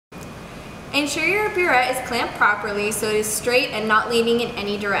Ensure your burette is clamped properly so it is straight and not leaning in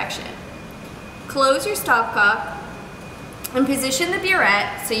any direction. Close your stopcock and position the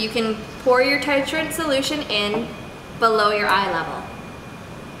burette so you can pour your titrant solution in below your eye level.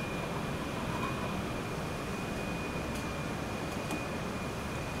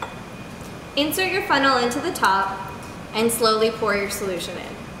 Insert your funnel into the top and slowly pour your solution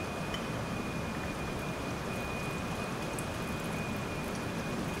in.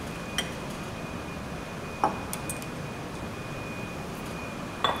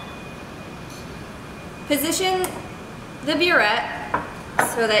 Position the burette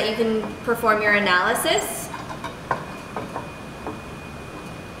so that you can perform your analysis.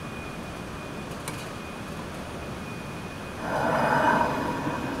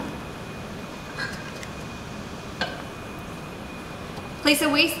 Place a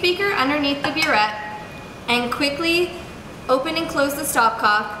waste beaker underneath the burette and quickly open and close the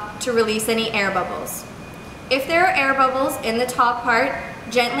stopcock to release any air bubbles. If there are air bubbles in the top part,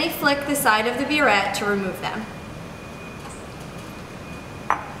 gently flick the side of the burette to remove them.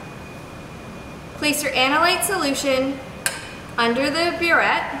 Place your analyte solution under the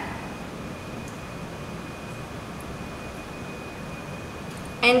burette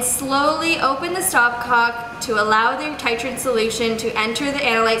and slowly open the stopcock to allow the titrant solution to enter the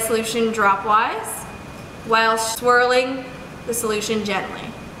analyte solution dropwise while swirling the solution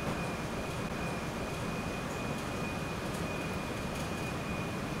gently.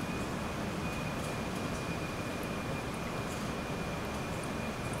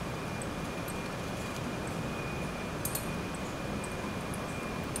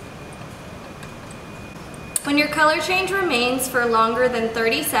 When your color change remains for longer than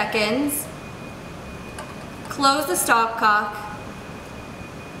 30 seconds, close the stopcock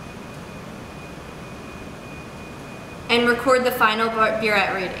and record the final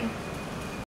burette reading.